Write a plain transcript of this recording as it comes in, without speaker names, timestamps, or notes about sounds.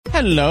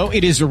Hello,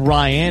 it is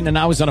Ryan, and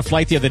I was on a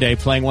flight the other day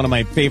playing one of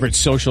my favorite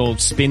social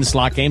spin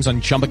slot games on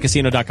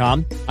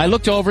ChumbaCasino.com. I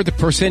looked over at the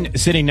person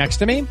sitting next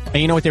to me, and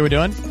you know what they were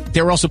doing?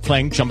 They were also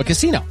playing Chumba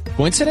Casino.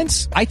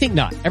 Coincidence? I think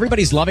not.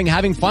 Everybody's loving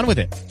having fun with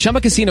it.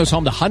 Chumba Casino is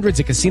home to hundreds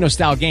of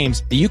casino-style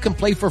games that you can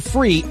play for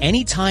free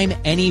anytime,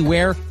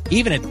 anywhere,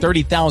 even at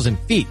 30,000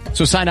 feet.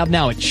 So sign up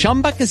now at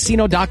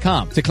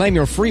ChumbaCasino.com to claim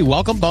your free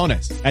welcome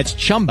bonus. That's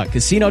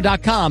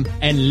ChumbaCasino.com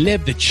and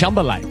live the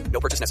Chumba life.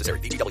 No purchase necessary.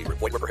 VGW.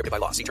 Void where prohibited by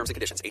law. See terms and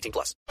conditions. 18+.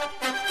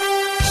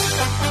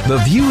 The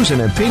views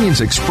and opinions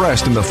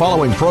expressed in the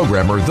following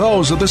program are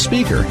those of the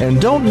speaker and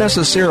don't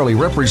necessarily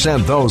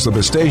represent those of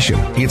the station,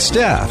 its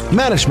staff,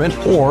 management,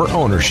 or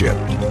ownership.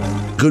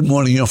 Good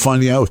morning. You're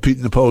finding out with Pete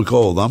and the Poet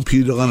Gold. I'm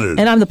Peter Leonard.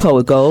 And I'm the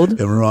Poet Gold.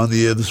 And we're on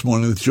the air this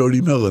morning with Jody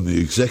Miller, the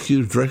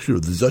Executive Director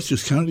of the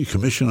Dutchess County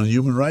Commission on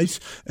Human Rights.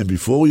 And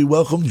before we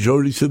welcome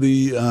Jody to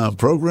the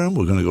program,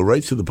 we're going to go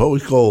right to the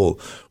Poet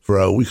Gold for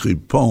our weekly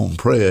poem,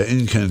 prayer,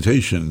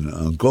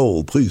 incantation.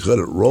 Gold, please let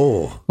it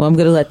roll. Well, I'm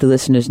going to let the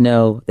listeners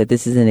know that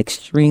this is an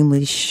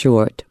extremely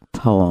short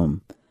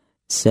poem.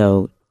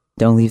 So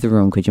don't leave the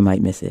room because you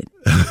might miss it.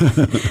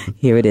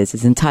 Here it is.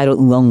 It's entitled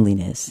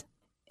Loneliness.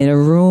 In a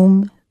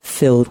room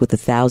filled with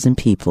 1,000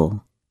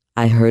 people,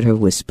 I heard her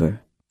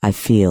whisper, I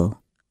feel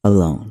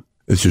alone.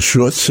 It's a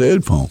short,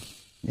 sad poem.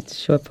 It's a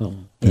short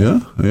poem.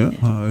 Yeah.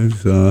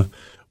 With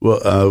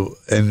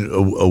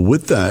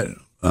that,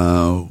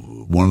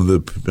 one of the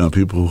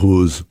people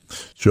whose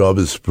job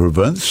is to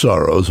prevent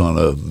sorrows on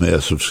a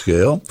massive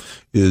scale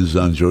is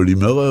Jody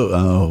Miller,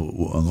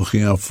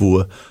 looking out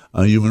for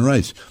human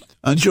rights.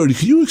 Jody,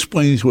 can you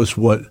explain to us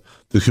what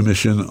the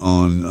Commission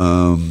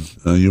on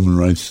Human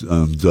Rights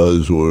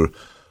does or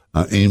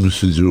aims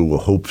to do or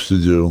hopes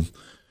to do,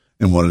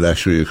 and what it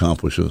actually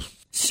accomplishes?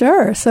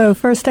 Sure. So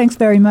first, thanks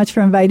very much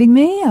for inviting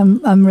me.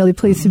 I'm really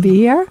pleased to be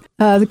here.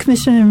 The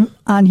Commission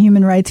on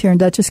Human Rights here in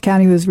Dutchess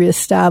County was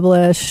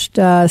reestablished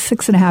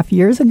 6.5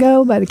 years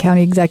ago by the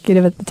county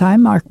executive at the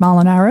time, Mark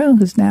Molinaro,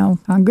 who's now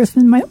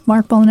Congressman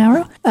Mark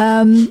Molinaro.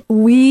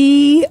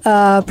 We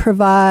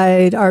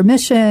provide, our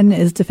mission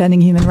is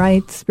defending human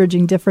rights,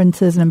 bridging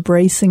differences, and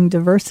embracing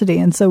diversity.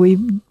 And so we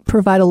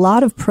provide a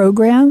lot of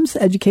programs,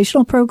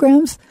 educational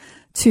programs,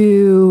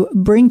 to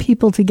bring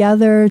people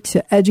together,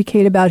 to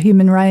educate about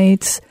human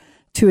rights,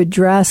 to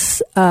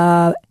address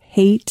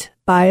hate,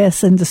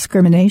 bias, and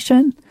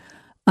discrimination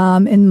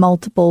in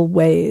multiple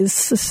ways.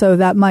 So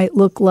that might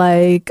look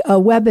like a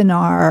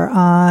webinar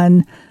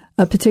on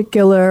a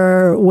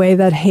particular way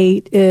that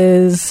hate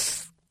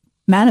is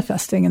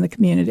manifesting in the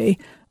community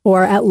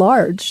or at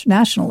large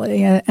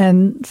nationally,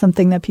 and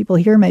something that people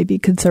here may be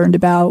concerned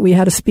about. We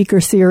had a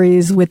speaker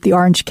series with the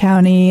Orange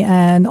County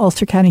and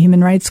Ulster County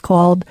Human Rights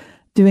called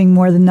Doing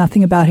More Than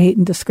Nothing About Hate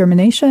and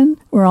Discrimination.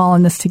 We're all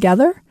in this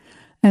together.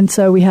 And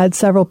so we had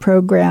several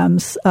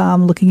programs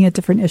looking at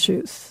different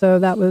issues. So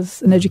that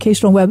was an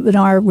educational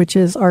webinar, which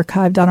is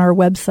archived on our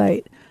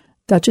website,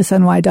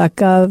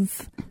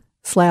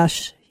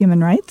 dutchessny.gov/human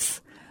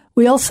rights.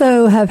 We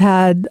also have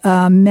had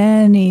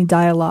many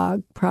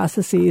dialogue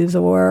processes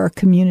or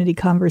community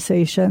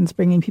conversations,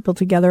 bringing people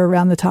together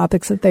around the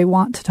topics that they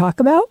want to talk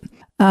about.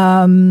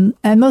 And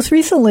most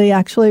recently,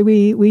 actually,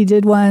 we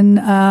did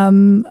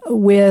one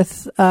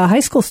with high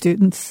school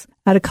students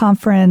at a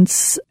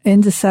conference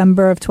in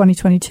December of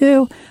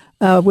 2022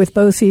 with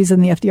BOCES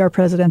and the FDR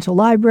Presidential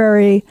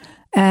Library.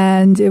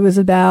 And it was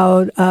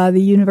about the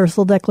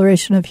Universal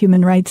Declaration of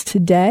Human Rights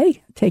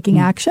today, taking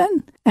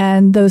action.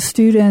 And those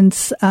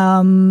students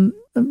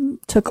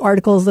took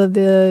articles of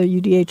the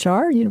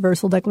UDHR,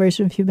 Universal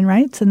Declaration of Human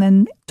Rights, and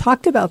then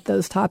talked about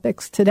those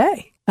topics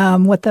today.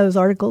 What those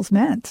articles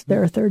meant.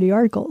 There are 30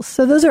 articles.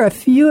 So those are a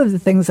few of the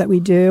things that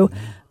we do.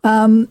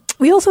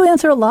 We also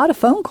answer a lot of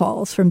phone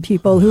calls from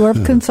people who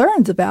have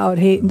concerns about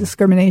hate and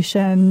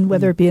discrimination,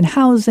 whether it be in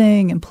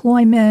housing,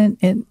 employment,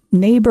 in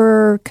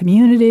neighbor,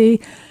 community,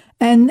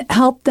 and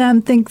help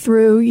them think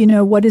through,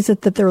 what is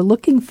it that they're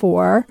looking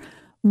for?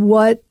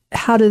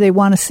 How do they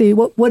want to see?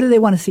 What do they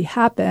want to see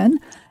happen?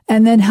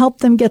 And then help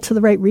them get to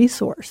the right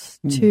resource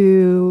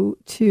to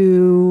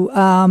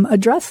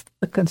address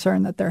the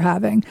concern that they're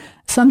having.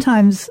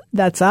 Sometimes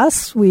that's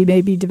us. We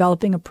may be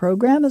developing a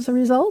program as a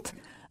result.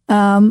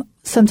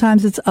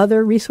 Sometimes it's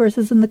other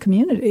resources in the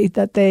community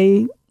that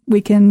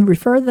we can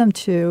refer them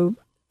to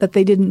that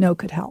they didn't know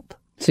could help.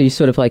 So you're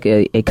sort of like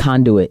a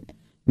conduit,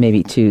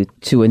 maybe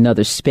to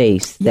another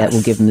space that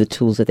will give them the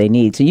tools that they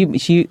need. So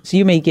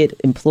you may get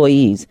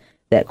employees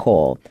that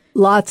call.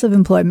 Lots of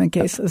employment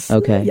cases.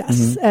 Okay.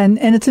 Yes. Mm-hmm.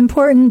 And it's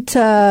important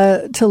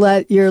to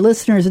let your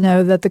listeners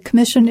know that the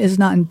commission is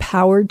not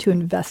empowered to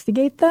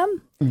investigate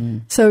them. Mm-hmm.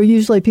 So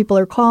usually people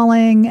are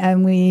calling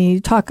and we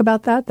talk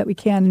about that we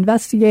can't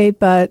investigate,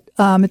 but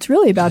it's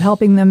really about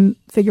helping them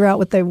figure out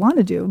what they want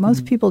to do.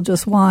 Most people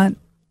just want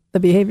the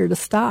behavior to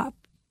stop.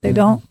 They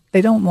don't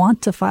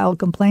want to file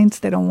complaints.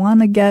 They don't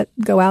want to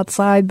go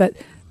outside, but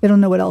they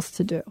don't know what else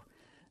to do.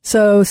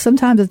 So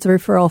sometimes it's a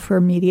referral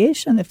for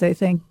mediation if they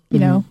think,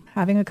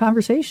 having a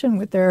conversation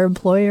with their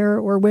employer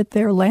or with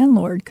their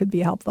landlord could be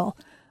helpful.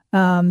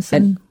 And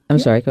I'm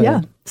sorry, go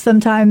ahead.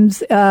 Sometimes,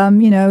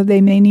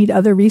 they may need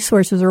other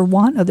resources or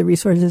want other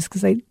resources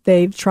because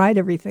they've tried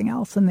everything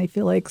else and they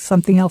feel like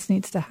something else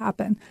needs to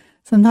happen.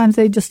 Sometimes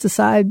they just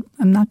decide,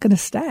 I'm not going to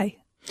stay.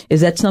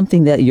 Is that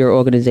something that your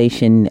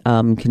organization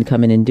can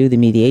come in and do, the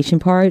mediation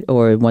part?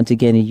 Or once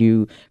again, are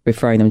you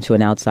referring them to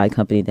an outside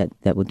company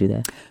that will do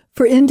that?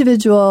 For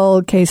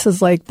individual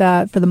cases like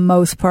that, for the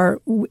most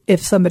part,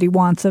 if somebody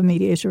wants a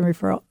mediation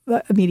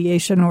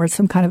or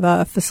some kind of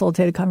a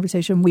facilitated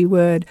conversation, we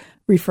would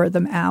refer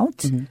them out.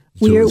 Mm-hmm.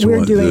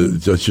 We're doing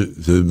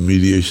the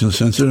mediation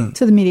center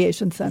to the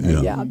mediation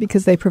center,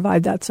 because they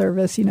provide that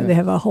service. They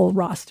have a whole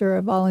roster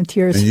of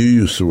volunteers. And you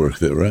used to work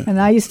there, right?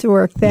 And I used to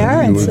work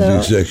there. You were the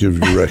executive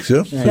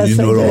director. Yes, you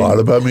know a lot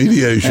about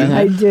mediation.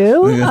 I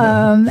do.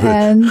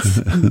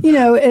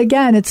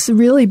 Again, it's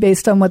really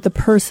based on what the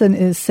person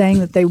is saying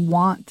that they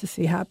want to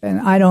see happen.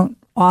 I don't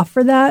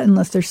offer that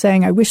unless they're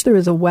saying, I wish there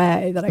was a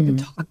way that I could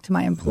talk to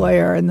my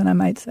employer. And then I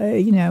might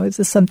say, is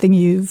this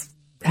something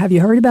have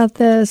you heard about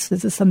this?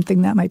 Is this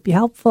something that might be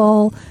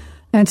helpful?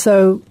 And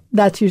so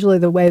that's usually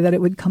the way that it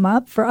would come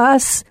up. For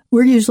us,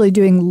 we're usually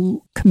doing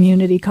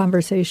community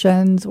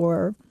conversations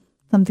or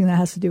something that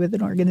has to do with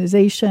an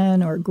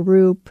organization or a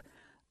group.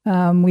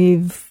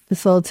 We've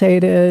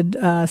facilitated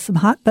some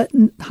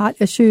hot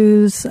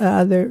issues.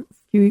 A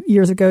few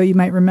years ago, you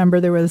might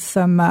remember there was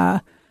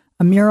a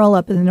mural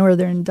up in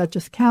northern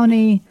Dutchess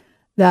County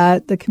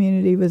that the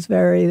community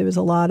there was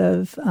a lot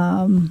of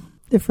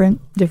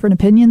different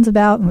opinions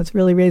about and was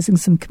really raising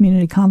some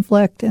community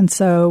conflict. And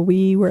so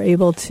we were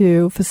able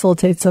to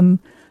facilitate some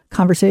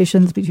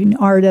conversations between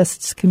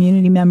artists,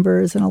 community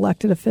members, and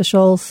elected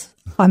officials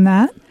on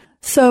that.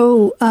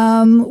 So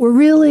we're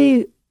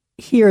really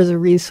here as a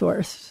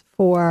resource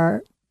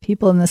for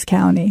people in this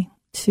county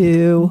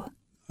to...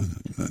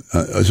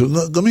 So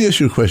let me ask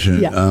you a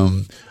question. Yeah.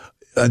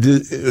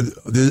 There's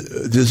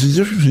a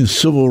difference between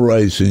civil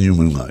rights and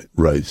human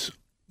rights.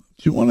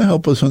 Do you want to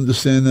help us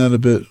understand that a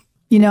bit?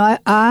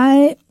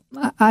 I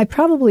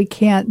probably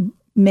can't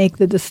make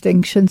the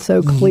distinction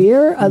so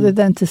clear other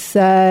than to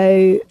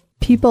say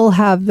people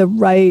have the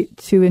right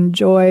to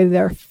enjoy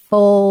their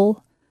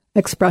full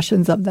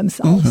expressions of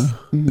themselves.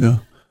 Okay. Yeah.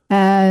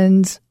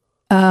 And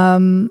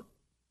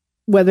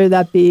whether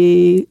that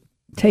be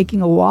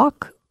taking a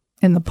walk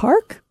in the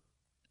park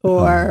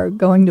or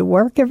going to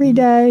work every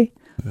day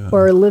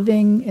or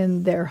living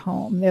in their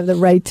home. They have the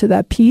right to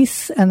that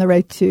peace and the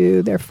right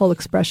to their full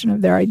expression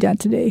of their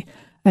identity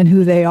and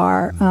who they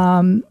are.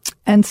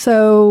 And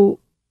so,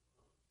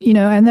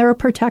 and there are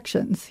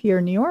protections here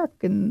in New York,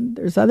 and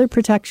there's other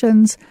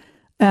protections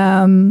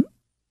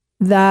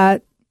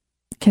that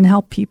can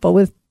help people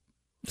with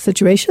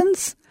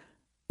situations.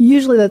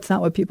 Usually that's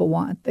not what people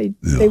want. They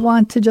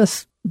want to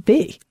just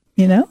be,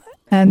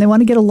 and they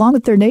want to get along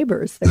with their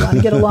neighbors. They want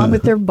to get along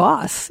with their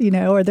boss,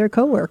 or their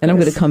coworkers. And I'm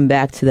going to come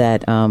back to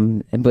that.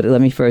 But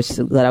let me first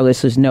let our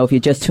listeners know, if you're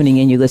just tuning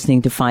in, you're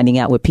listening to Finding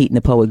Out with Pete and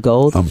the Poet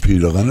Gold. I'm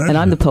Peter Leonard. And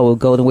I'm the Poet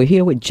Gold. And we're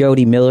here with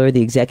Jody Miller,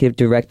 the Executive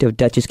Director of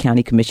Dutchess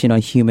County Commission on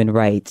Human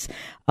Rights.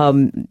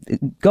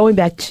 Going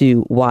back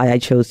to why I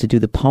chose to do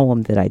the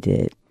poem that I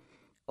did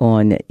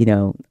on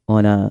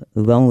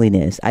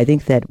loneliness, I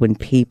think that when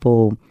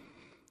people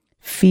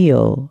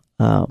feel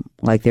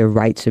like their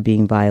rights are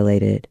being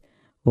violated,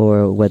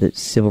 or whether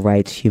it's civil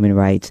rights, human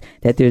rights,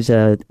 that there's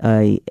a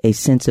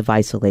sense of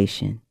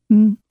isolation,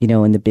 in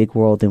the big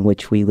world in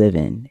which we live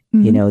in.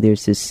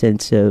 There's this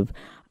sense of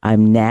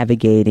I'm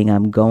navigating,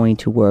 I'm going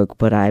to work,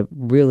 but I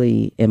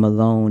really am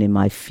alone in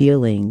my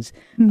feelings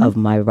of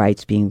my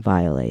rights being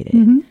violated.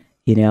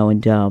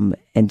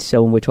 And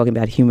so when we're talking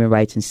about human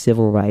rights and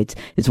civil rights,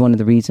 it's one of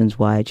the reasons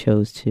why I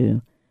chose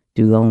to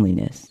do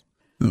loneliness.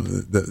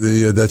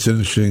 That's an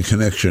interesting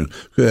connection.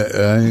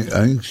 I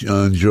think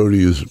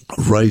Jody is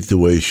right the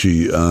way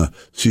she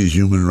sees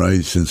human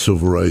rights and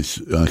civil rights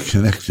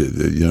connected.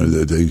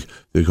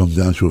 They come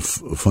down to a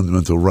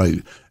fundamental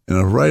right. And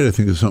a right, I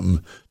think, is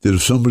something that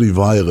if somebody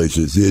violates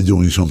it, they're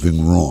doing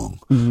something wrong.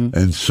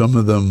 And some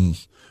of them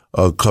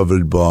are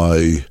covered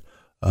by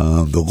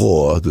the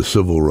law, the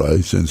civil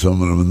rights, and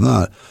some of them are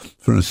not.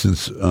 For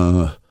instance,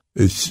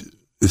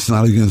 it's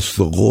not against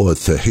the law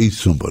to hate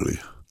somebody.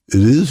 It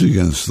is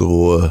against the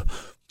law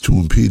to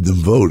impede them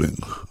voting,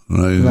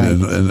 right?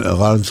 And a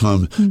lot of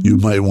times you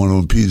might want to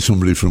impede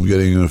somebody from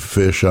getting a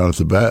fair shot at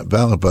the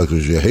ballot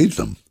because you hate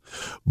them.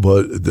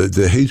 But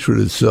the hatred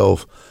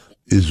itself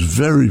is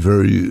very,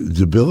 very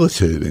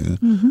debilitating,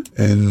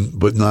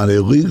 but not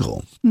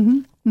illegal.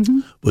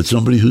 But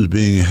somebody who's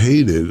being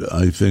hated,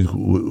 I think, it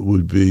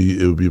would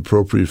be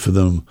appropriate for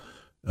them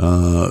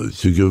to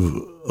give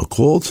a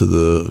call to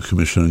the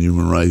Commission on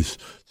Human Rights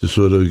to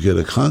sort of get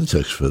a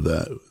context for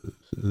that.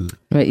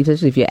 Right,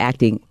 especially if you're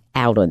acting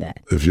out on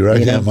that. If you're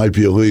acting, it might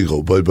be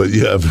illegal, but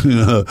yeah,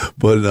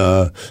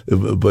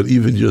 but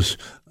even just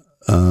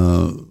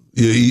and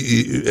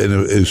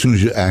as soon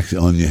as you act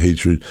on your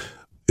hatred,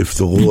 if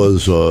the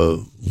laws are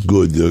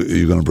good,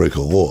 you're going to break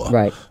a law.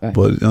 Right.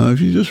 But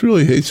if you just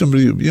really hate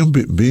somebody,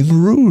 being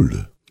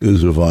rude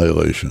is a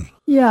violation.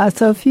 Yeah,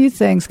 so a few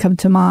things come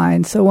to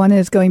mind. So one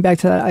is going back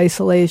to that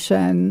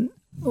isolation,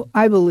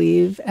 I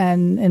believe,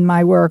 and in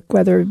my work,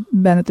 whether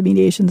been at the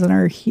Mediation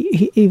Center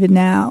even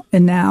now,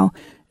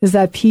 is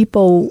that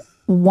people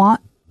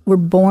we're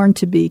born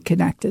to be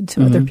connected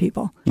to other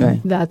people.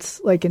 Right.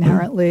 That's like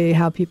inherently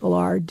how people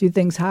are. Do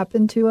things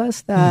happen to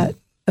us that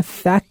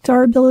affect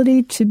our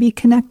ability to be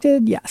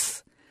connected?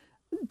 Yes.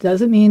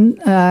 Doesn't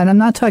mean, and I'm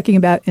not talking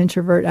about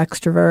introvert,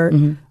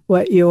 extrovert,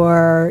 what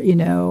your,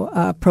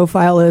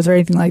 profile is or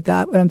anything like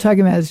that. What I'm talking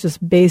about is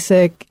just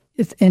basic,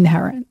 it's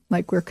inherent,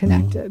 like we're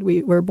connected.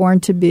 We're born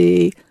to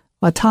be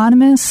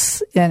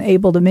autonomous and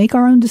able to make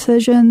our own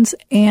decisions,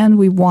 and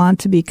we want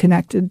to be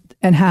connected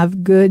and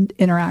have good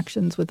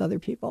interactions with other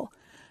people.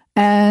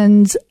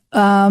 And,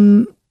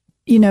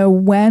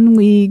 when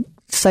we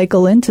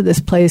cycle into this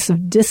place of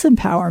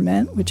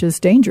disempowerment, which is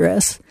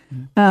dangerous,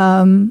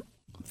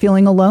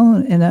 feeling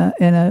alone in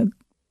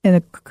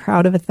a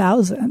crowd of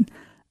 1,000,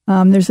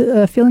 there's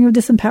a feeling of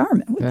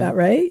disempowerment with that,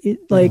 right?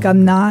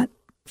 I'm not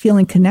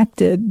feeling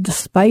connected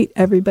despite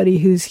everybody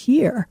who's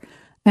here.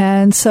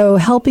 And so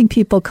helping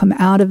people come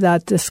out of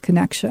that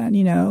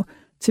disconnection,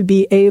 to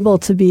be able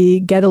to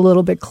get a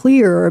little bit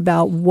clearer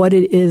about what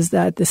it is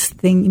that this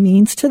thing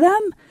means to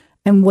them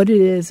and what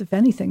it is, if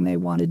anything, they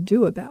want to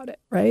do about it,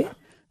 right?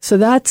 So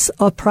that's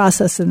a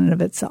process in and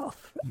of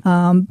itself.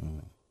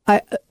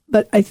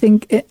 But I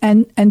think,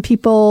 and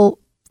people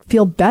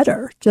feel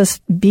better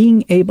just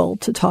being able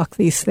to talk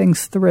these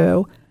things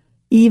through,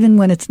 even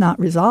when it's not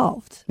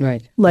resolved.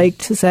 Right. Like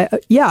to say,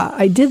 yeah,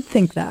 I did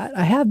think that.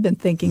 I have been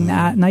thinking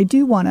that, and I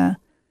do want to,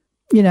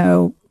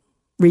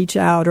 reach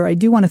out, or I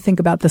do want to think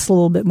about this a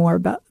little bit more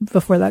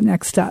before that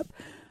next step.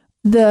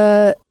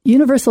 The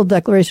Universal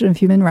Declaration of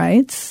Human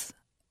Rights,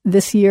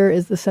 this year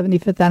is the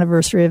 75th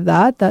anniversary of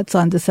that. That's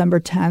on December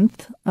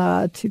 10th,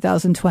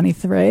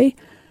 2023.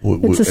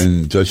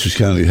 And Dutchess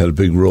County had a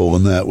big role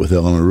in that with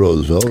Eleanor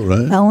Roosevelt,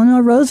 right?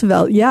 Eleanor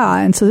Roosevelt, yeah.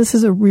 And so this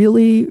is a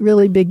really,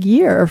 really big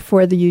year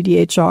for the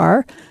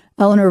UDHR.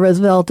 Eleanor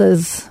Roosevelt,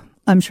 as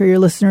I'm sure your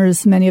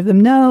listeners, many of them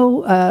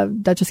know,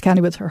 Dutchess County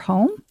was her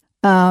home.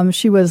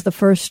 She was the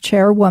first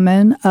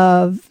chairwoman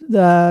of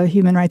the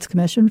Human Rights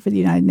Commission for the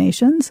United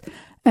Nations.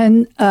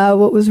 And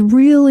what was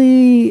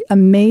really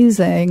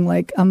amazing,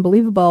 like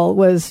unbelievable,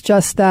 was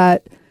just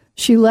that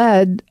she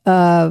led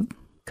a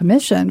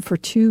commission for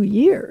 2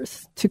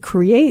 years to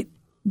create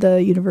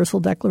the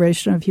Universal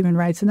Declaration of Human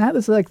Rights. And that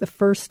was like the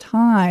first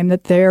time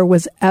that there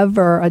was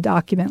ever a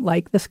document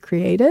like this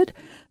created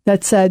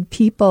that said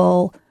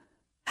people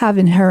have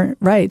inherent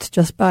rights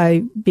just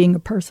by being a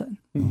person.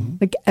 Mm-hmm.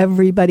 Like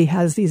everybody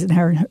has these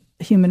inherent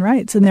human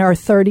rights. And there are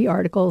 30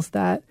 articles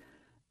that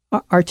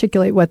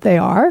articulate what they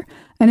are.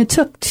 And it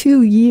took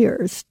 2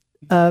 years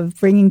of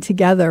bringing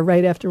together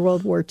right after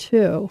World War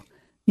II,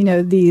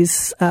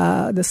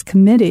 this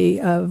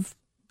committee of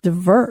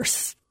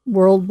diverse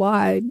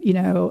worldwide,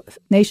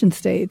 nation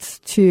states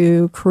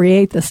to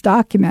create this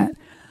document.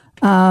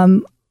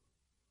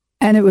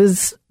 And it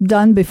was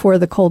done before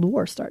the Cold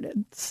War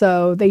started.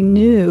 So they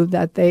knew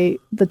that the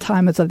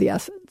time was of the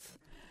essence.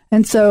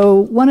 And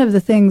so one of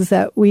the things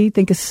that we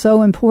think is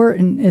so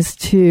important is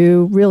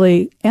to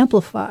really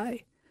amplify.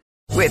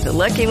 With the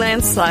Lucky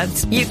Land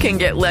Slots, you can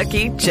get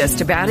lucky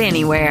just about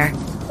anywhere.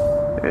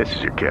 This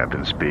is your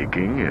captain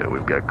speaking.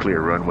 We've got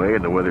clear runway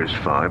and the weather's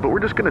fine, but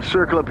we're just going to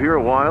circle up here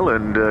a while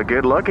and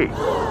get lucky.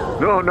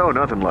 No,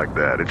 nothing like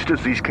that. It's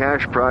just these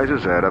cash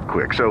prizes add up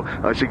quick. So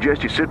I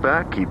suggest you sit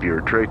back, keep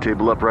your tray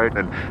table upright,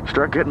 and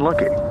start getting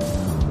lucky.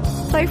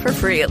 Play for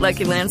free at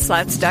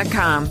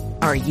LuckyLandSlots.com.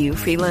 Are you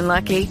feeling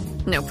lucky?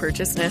 No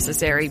purchase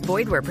necessary.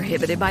 Void where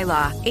prohibited by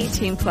law.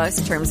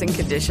 18+ terms and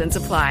conditions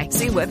apply.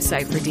 See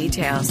website for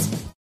details.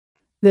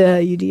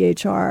 The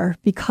UDHR,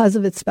 because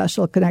of its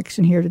special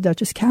connection here to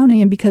Dutchess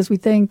County, and because we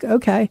think,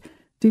 okay,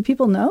 do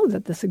people know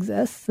that this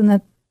exists and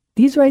that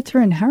these rights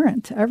are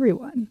inherent to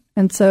everyone?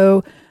 And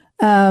so,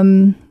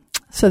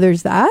 so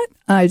there's that.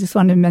 I just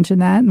wanted to mention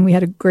that, and we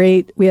had a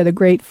great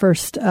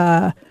first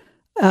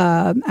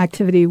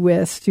activity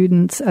with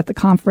students at the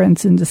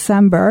conference in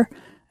December.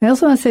 I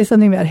also want to say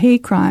something about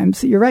hate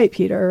crimes. You're right,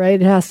 Peter.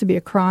 Right, it has to be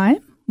a crime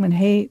when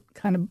hate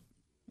kind of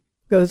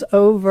goes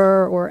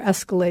over or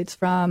escalates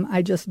from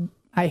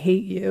I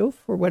hate you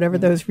for whatever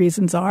those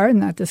reasons are,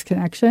 and that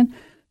disconnection,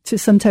 to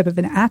some type of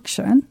an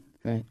action.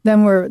 Right.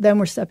 Then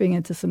we're stepping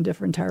into some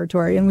different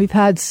territory. And we've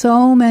had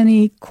so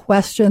many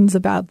questions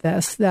about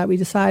this that we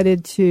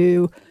decided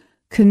to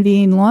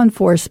convene law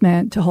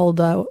enforcement to hold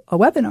a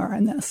webinar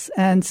on this.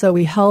 And so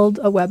we held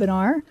a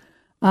webinar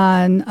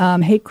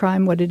on hate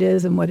crime, what it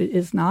is and what it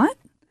is not,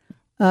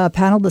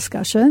 panel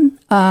discussion.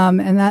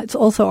 And that's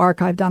also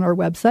archived on our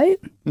website.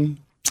 Mm.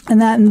 And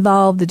that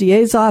involved the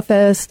DA's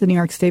office, the New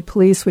York State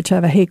Police, which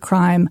have a hate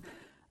crime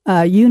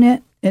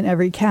unit in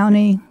every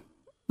county.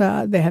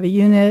 They have a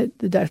unit,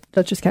 the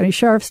Dutchess County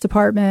Sheriff's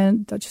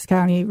Department, Dutchess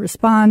County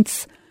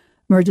Response,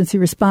 Emergency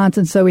Response.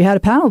 And so we had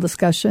a panel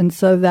discussion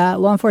so that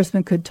law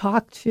enforcement could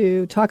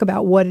talk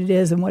about what it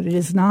is and what it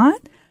is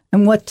not,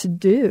 and what to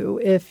do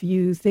if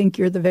you think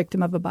you're the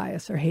victim of a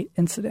bias or hate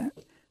incident.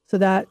 So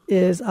that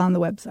is on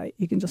the website.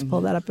 You can just pull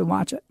that up and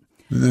watch it.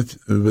 That's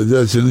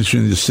an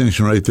interesting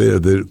distinction right there.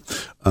 That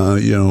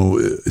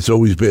it's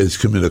always bad to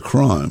commit a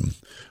crime,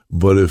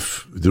 but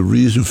if the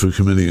reason for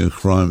committing a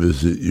crime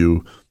is that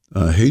you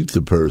hate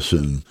the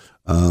person,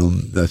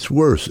 that's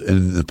worse,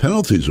 and the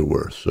penalties are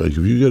worse. Like if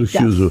you get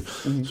accused of,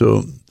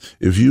 so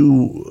if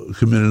you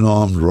commit an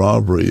armed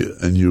robbery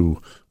and you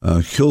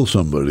kill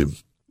somebody,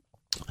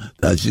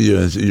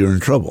 you're in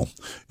trouble.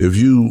 If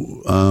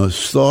you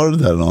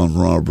started that armed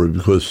robbery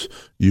because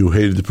you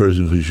hated the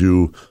person because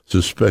you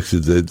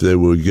suspected that they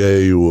were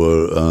gay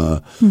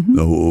or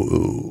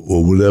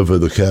whatever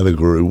the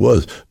category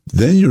was,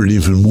 then you're in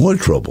even more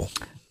trouble.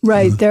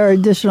 Right. There are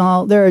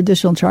additional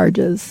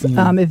charges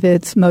if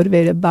it's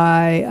motivated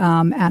by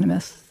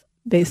animus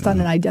based on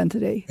an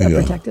identity, a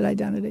protected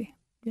identity.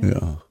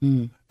 Yeah.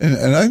 And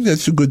I think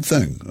that's a good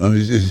thing. I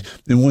mean,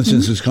 in one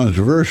sense, it's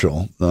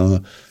controversial.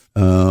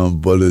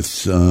 But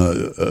it's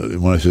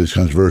when I say it's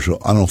controversial,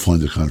 I don't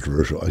find it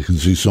controversial. I can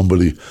see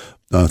somebody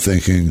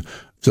thinking it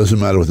doesn't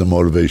matter what the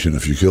motivation.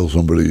 If you kill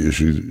somebody, you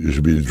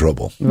should be in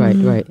trouble. Right,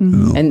 right.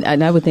 Mm-hmm.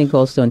 And I would think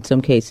also in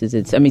some cases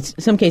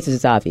some cases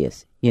it's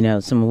obvious.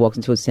 Someone walks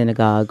into a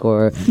synagogue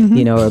or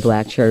or a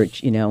black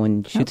church,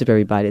 and shoots up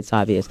everybody. It's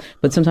obvious.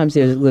 But sometimes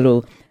there's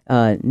little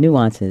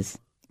nuances.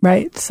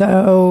 Right.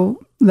 So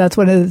that's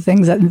one of the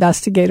things that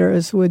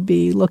investigators would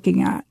be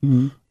looking at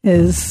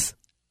is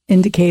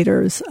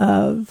indicators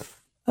of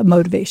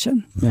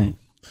motivation. Right.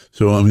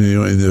 So, I mean,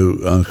 in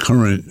the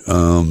current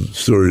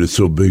story that's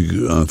so big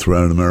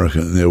throughout America,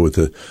 and there with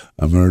the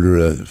murder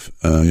of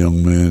a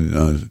young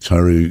man,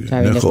 Tyree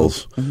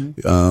Nichols,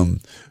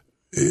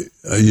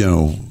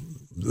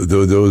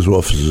 those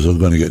officers are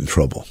going to get in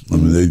trouble. I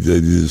mean, they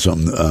did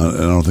something, and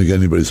I don't think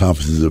anybody's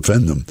opposite to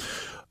defend them.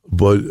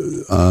 But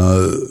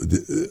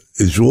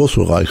it's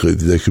also likely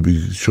that they could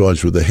be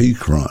charged with a hate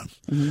crime.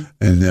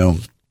 And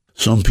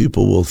some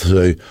people will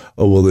say,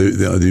 "Oh, well,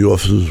 the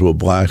officers were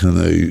black and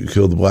they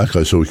killed the black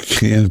guy, so it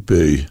can't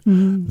be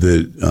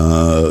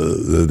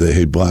that they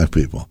hate black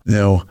people."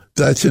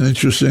 That's an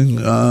interesting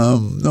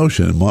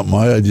notion.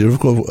 My idea,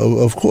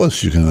 of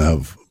course, you can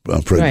have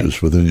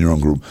prejudice within your own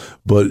group,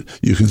 but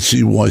you can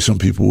see why some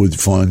people would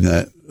find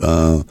that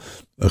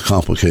a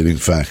complicating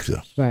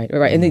factor. Right.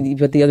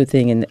 But the other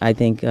thing, and I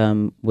think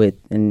and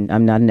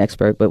I'm not an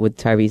expert, but with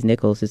Tyrese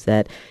Nichols is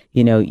that,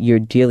 you're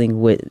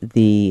dealing with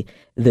the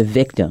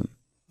victim,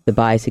 the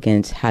bias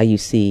against how you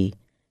see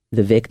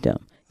the victim.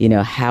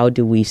 How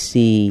do we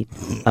see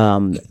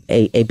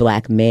a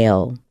black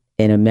male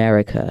in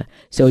America?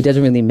 So it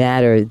doesn't really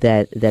matter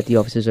that the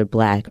officers are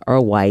black or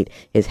white.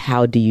 Is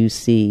how do you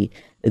see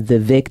the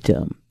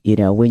victim?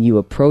 When you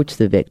approach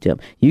the victim,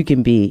 you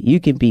can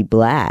be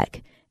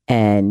black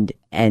and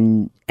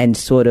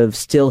sort of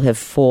still have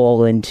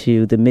fall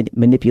into the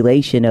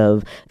manipulation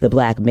of the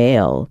black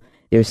male.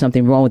 There's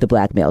something wrong with the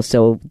black male.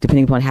 So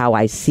depending upon how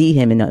I see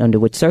him and under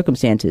which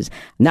circumstances,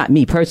 not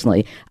me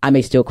personally, I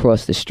may still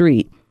cross the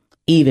street,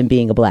 even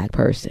being a black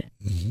person,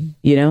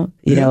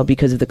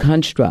 because of the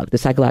construct, the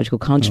psychological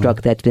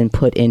construct that's been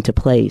put into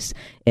place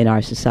in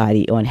our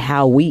society on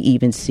how we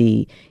even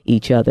see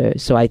each other.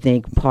 So I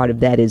think part of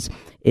that is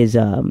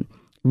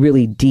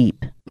really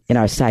deep in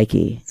our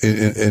psyche.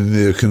 And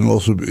there can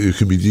also it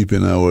can be deep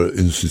in our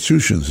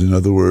institutions. In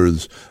other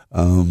words,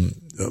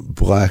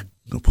 black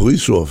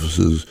police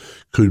officers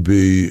could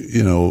be,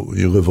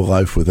 you live a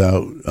life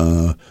without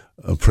a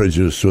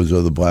prejudice towards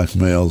other black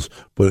males,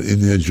 but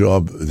in their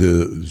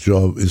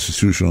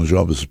institutional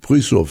job as a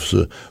police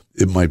officer,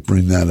 it might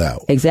bring that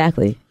out.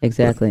 Exactly.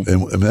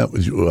 And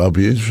I'll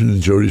be interested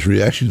in Jody's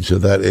reaction to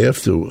that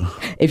after.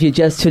 If you're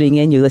just tuning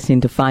in, you're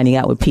listening to Finding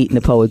Out with Pete and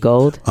the Poet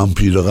Gold. I'm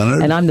Peter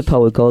Leonard. And I'm the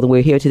Poet Gold. And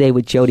we're here today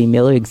with Jody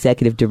Miller,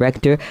 Executive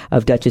Director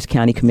of Dutchess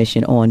County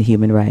Commission on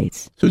Human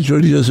Rights. So,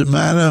 Jody, does it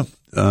matter?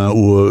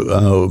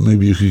 Or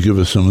maybe you could give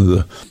us some of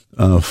the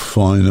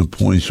finer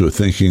points or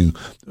thinking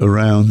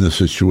around the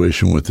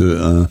situation with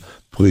the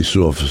police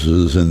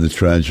officers and the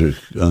tragic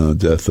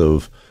death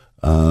of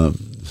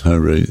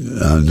Tyree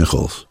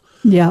Nichols.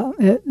 Yeah,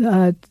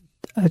 a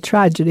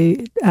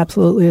tragedy,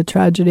 absolutely a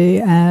tragedy.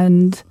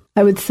 And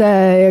I would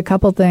say a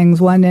couple things.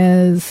 One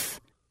is,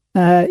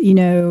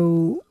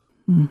 it's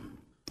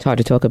hard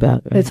to talk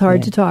about. Right? It's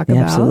hard to talk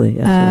about.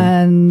 Absolutely.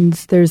 And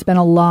there's been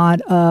a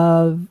lot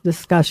of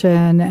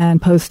discussion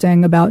and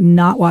posting about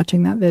not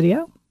watching that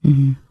video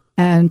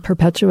and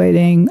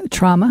perpetuating the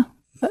trauma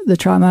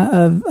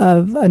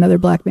of another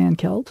black man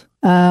killed.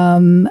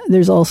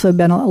 There's also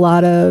been a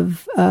lot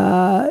of,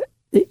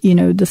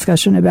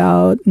 discussion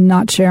about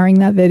not sharing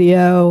that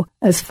video.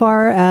 As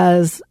far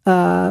as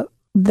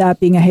that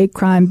being a hate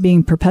crime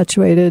being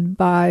perpetuated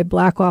by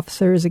black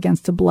officers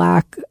against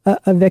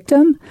a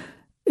victim,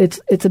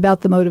 it's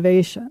about the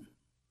motivation,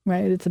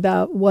 right? It's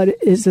about what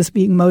is this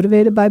being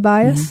motivated by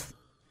bias,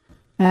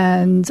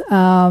 and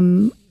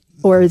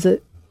or is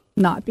it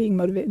not being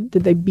motivated?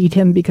 Did they beat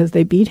him because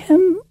they beat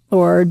him,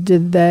 or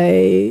did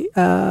they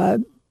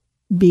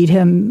beat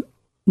him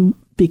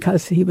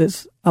because he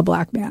was a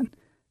black man?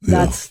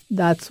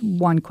 That's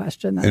one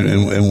question.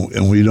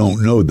 And we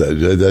don't know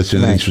that. That's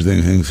an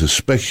interesting thing to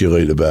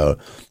speculate about.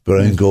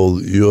 But I think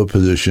your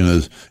position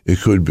is it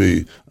could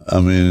be. I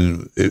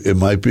mean, it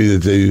might be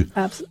that they.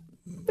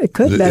 It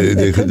could be.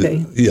 It could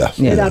be. Yeah.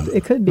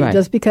 It could be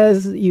just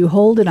because you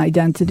hold an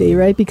identity,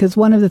 right? Because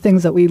one of the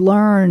things that we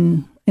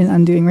learn in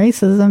Undoing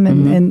Racism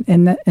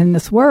and in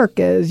this work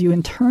is you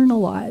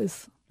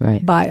internalize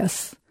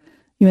bias.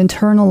 You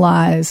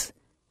internalize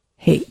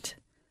hate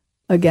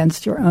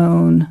against your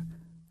own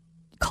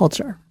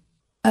culture.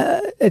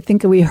 I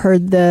think we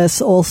heard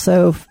this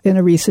also in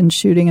a recent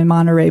shooting in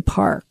Monterey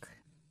Park,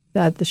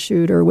 that the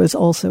shooter was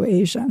also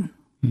Asian.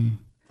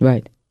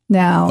 Right.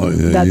 Now,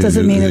 that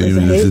doesn't mean it was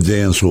a hate. The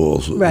dance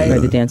halls. Right.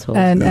 The dance halls.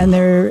 And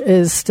there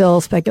is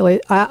still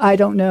speculation. I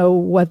don't know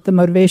what the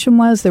motivation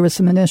was. There was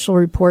some initial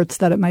reports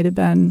that it might have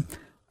been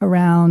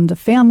around a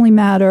family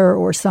matter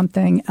or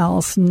something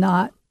else,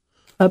 not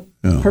a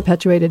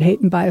perpetuated hate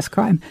and bias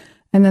crime.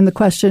 And then the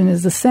question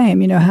is the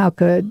same. How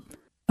could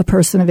a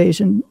person of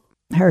Asian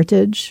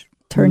heritage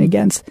turn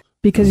against?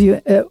 Because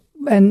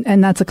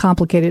and that's a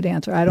complicated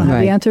answer. I don't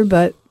have the answer,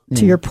 but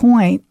to your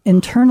point,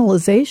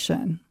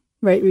 internalization,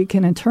 right? We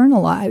can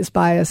internalize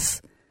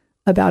bias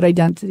about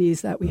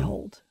identities that we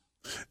hold.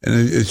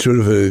 And it's sort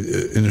of an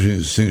interesting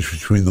distinction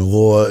between the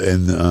law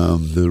and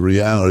the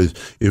realities.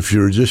 If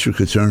you're a district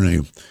attorney,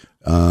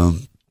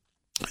 in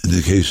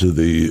the case of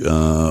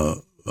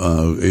the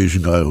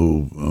Asian guy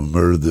who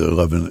murdered the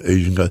 11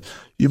 Asian guys,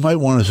 you might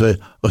want to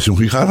say, listen,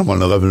 we got him on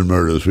 11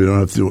 murders. We don't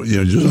have to,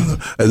 just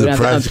as a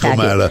practical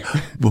matter.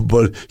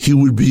 But he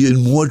would be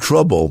in more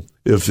trouble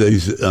if they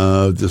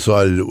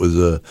decided it was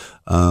a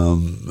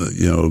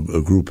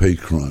group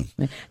hate crime.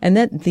 And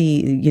that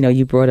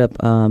you brought up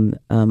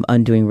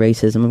Undoing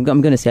Racism. I'm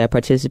going to say I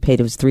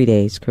participated. It was 3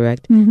 days,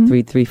 correct?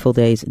 Three full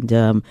days.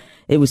 And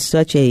it was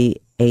such a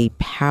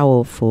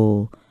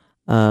powerful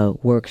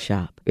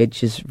workshop. It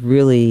just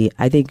really,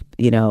 I think,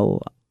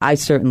 I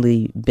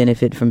certainly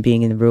benefit from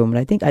being in the room. And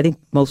I think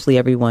mostly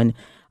everyone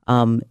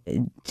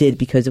did,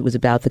 because it was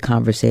about the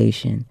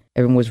conversation.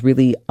 Everyone was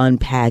really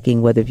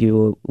unpacking, whether you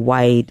were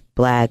white,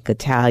 black,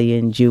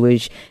 Italian,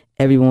 Jewish.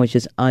 Everyone was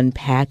just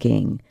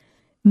unpacking,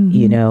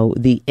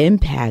 the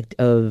impact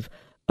of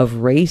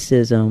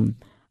racism,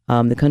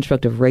 the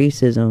construct of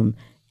racism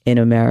in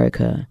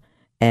America,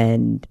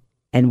 and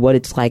what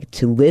it's like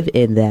to live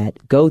in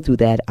that, go through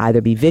that, either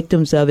be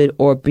victims of it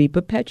or be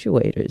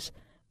perpetuators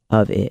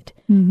of it.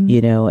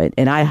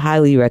 And I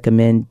highly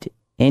recommend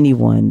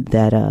anyone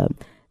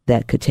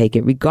that could take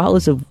it,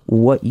 regardless of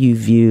what you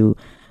view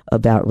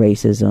about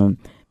racism,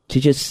 to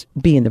just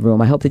be in the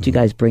room. I hope that you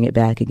guys bring it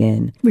back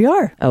again. We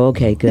are. Oh,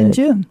 okay, good.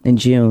 In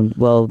June.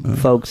 Well,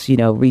 folks,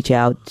 reach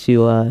out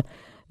to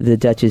the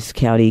Dutchess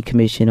County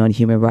Commission on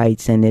Human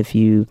Rights, and if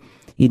you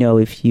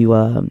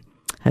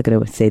how can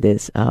I say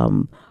this,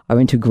 are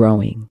into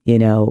growing,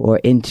 or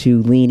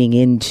into leaning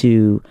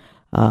into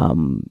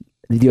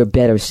your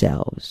better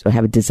selves, or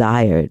have a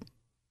desire,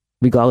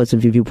 regardless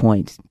of your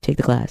viewpoints, take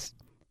the class.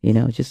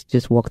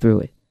 Just walk through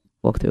it.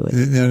 Have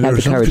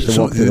the courage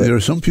to walk through it. There are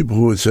some people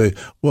who would say,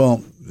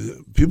 well,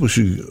 people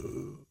should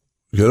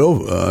get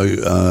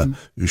over.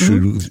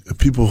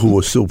 People who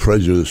are still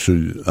prejudiced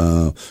should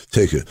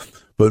take it.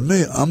 But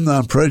me, I'm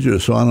not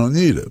prejudiced, so I don't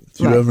need it.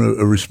 Do you have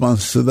a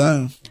response to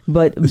that?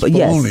 But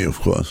baloney, yes, of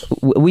course.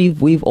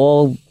 We've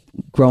all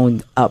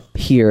grown up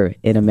here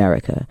in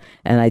America,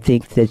 and I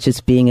think that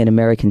just being an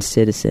American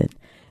citizen,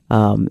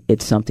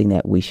 it's something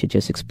that we should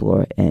just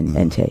explore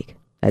and take.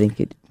 I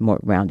think it's more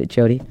rounded.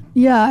 Jody?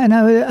 Yeah, and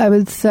I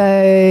would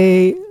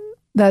say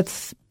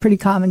that's pretty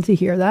common to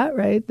hear that,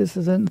 right? This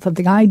isn't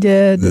something I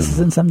did. This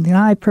isn't something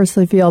I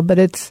personally feel, but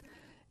it's.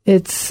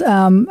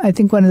 I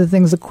think one of the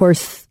things, of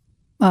course,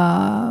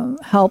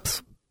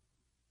 helps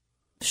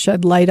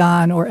shed light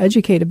on or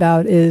educate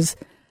about is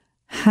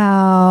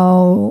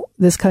how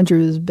this country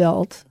was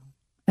built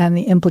and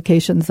the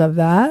implications of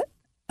that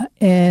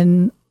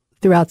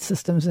throughout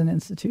systems and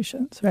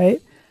institutions,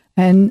 right?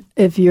 And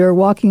if you're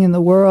walking in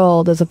the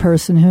world as a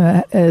person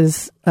who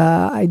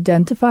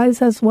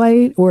identifies as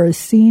white or is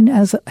seen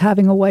as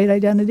having a white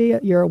identity,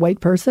 you're a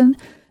white person,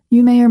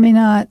 it may or may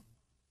not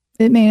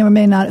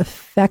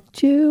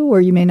affect you,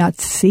 or you may not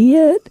see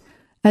it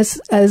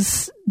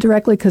as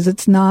directly, because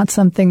it's not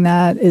something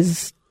that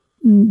is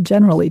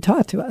generally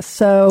taught to us.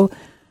 So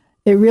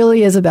it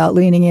really is about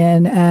leaning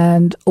in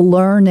and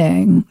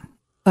learning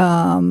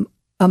a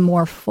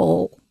more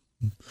full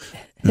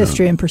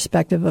history and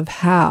perspective of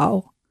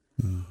how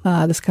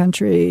this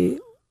country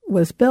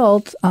was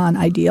built on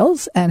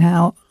ideals, and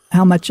how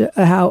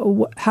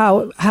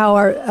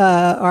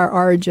our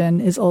origin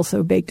is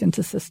also baked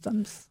into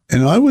systems.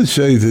 And I would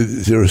say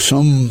that there are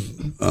some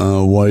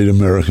white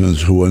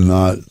Americans who are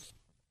not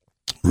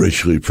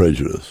racially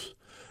prejudiced,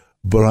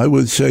 but I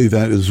would say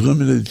that is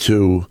limited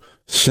to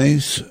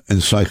saints and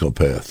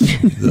psychopaths.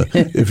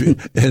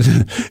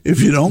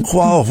 If you don't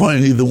qualify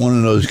in either one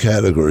of those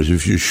categories,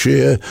 if you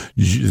share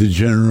the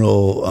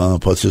general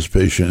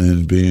participation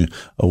in being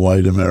a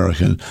white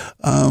American,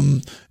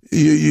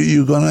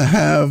 you're going to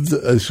have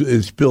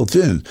it's built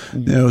in.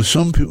 You know,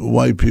 some people,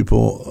 white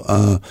people,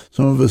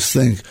 some of us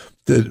think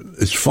that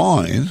it's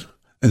fine,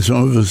 and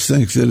some of us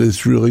think that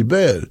it's really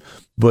bad.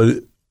 But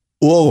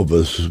all of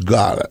us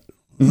got it.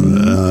 You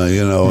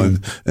know, and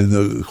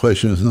the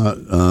question is not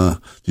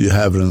do you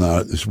have it or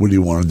not, it's what do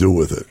you want to do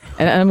with it.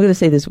 And I'm going to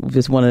say this,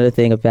 just one other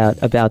thing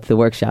about the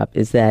workshop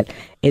is that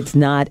it's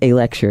not a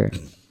lecture.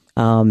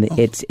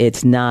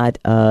 It's not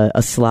a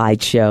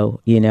slideshow,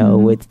 you know,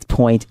 with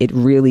points. It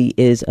really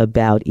is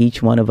about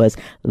each one of us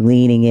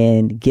leaning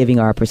in, giving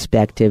our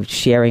perspective,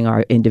 sharing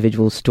our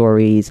individual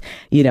stories,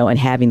 you know, and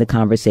having the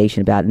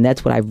conversation about it. And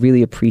that's what I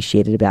really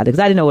appreciated about it, because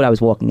I didn't know what I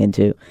was walking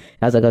into.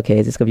 I was like, okay,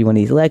 is this going to be one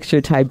of these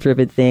lecture type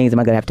driven things? Am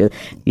I going to have to,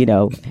 you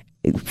know,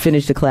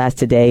 finish the class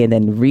today and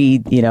then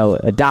read, you know,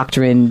 a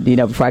doctrine, you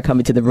know, before I come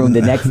into the room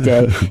the next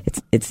day?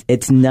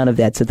 It's none of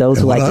that. So those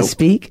who like to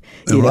speak,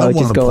 you know,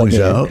 just go in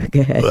there.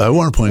 What I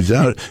want to point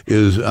out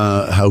is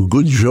how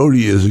good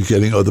Jody is at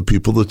getting other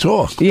people to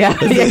talk. Yeah,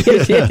 I mean,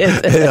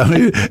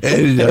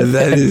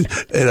 that is,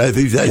 and I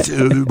think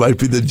that might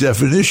be the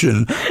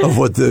definition of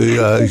what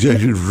the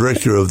executive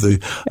director of the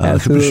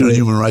Commission on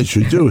Human Rights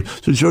should do.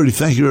 So, Jody,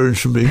 thank you very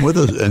much for being with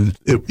us, and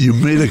you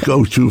made it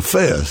go too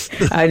fast.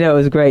 I know, it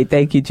was great.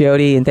 Thank you,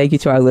 Jody, and thank you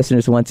to our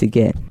listeners once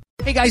again.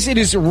 Hey guys, it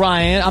is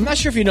Ryan. I'm not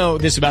sure if you know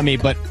this about me,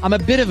 but I'm a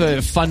bit of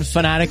a fun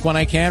fanatic when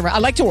I can. I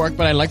like to work,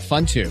 but I like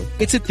fun too.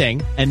 It's a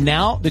thing. And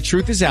now the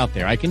truth is out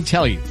there. I can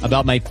tell you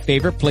about my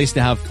favorite place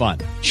to have fun.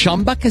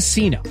 Chumba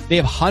Casino. They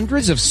have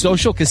hundreds of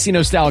social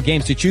casino style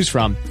games to choose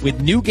from,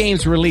 with new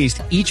games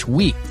released each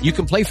week. You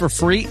can play for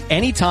free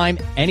anytime,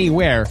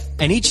 anywhere.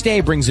 And each day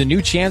brings a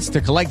new chance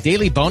to collect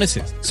daily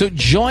bonuses. So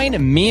join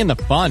me in the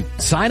fun.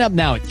 Sign up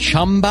now at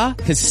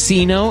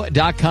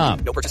ChumbaCasino.com.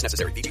 No purchase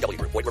necessary. VGW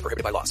Group. Void where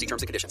prohibited by law. See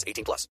terms and conditions. 18+.